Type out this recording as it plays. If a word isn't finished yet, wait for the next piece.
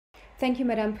Thank you,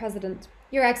 Madam President.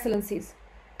 Your Excellencies,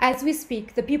 as we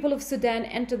speak, the people of Sudan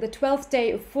enter the 12th day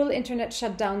of full internet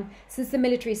shutdown since the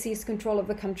military seized control of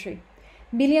the country.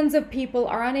 Millions of people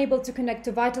are unable to connect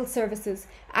to vital services,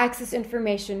 access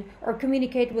information, or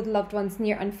communicate with loved ones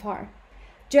near and far.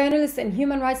 Journalists and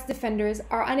human rights defenders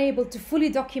are unable to fully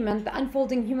document the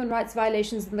unfolding human rights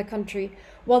violations in the country,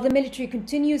 while the military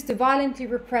continues to violently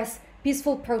repress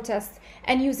peaceful protests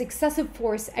and use excessive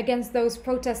force against those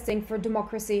protesting for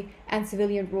democracy and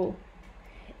civilian rule.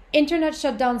 Internet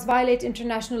shutdowns violate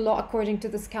international law according to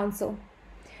this council.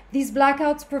 These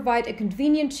blackouts provide a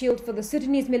convenient shield for the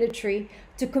Sudanese military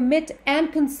to commit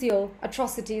and conceal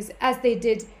atrocities as they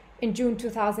did in June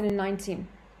 2019.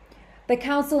 The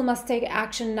Council must take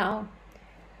action now.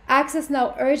 Access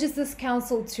Now urges this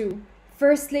Council to,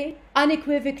 firstly,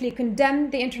 unequivocally condemn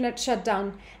the internet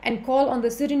shutdown and call on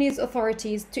the Sudanese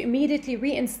authorities to immediately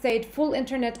reinstate full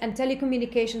internet and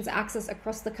telecommunications access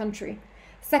across the country.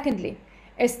 Secondly,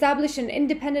 establish an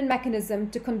independent mechanism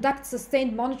to conduct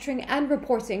sustained monitoring and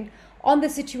reporting on the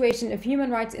situation of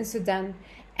human rights in Sudan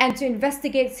and to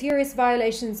investigate serious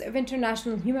violations of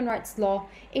international human rights law,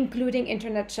 including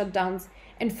internet shutdowns.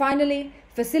 And finally,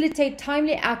 facilitate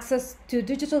timely access to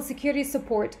digital security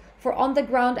support for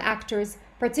on-the-ground actors,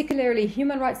 particularly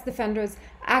human rights defenders,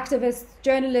 activists,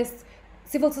 journalists,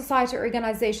 civil society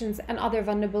organizations, and other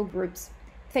vulnerable groups.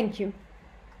 Thank you.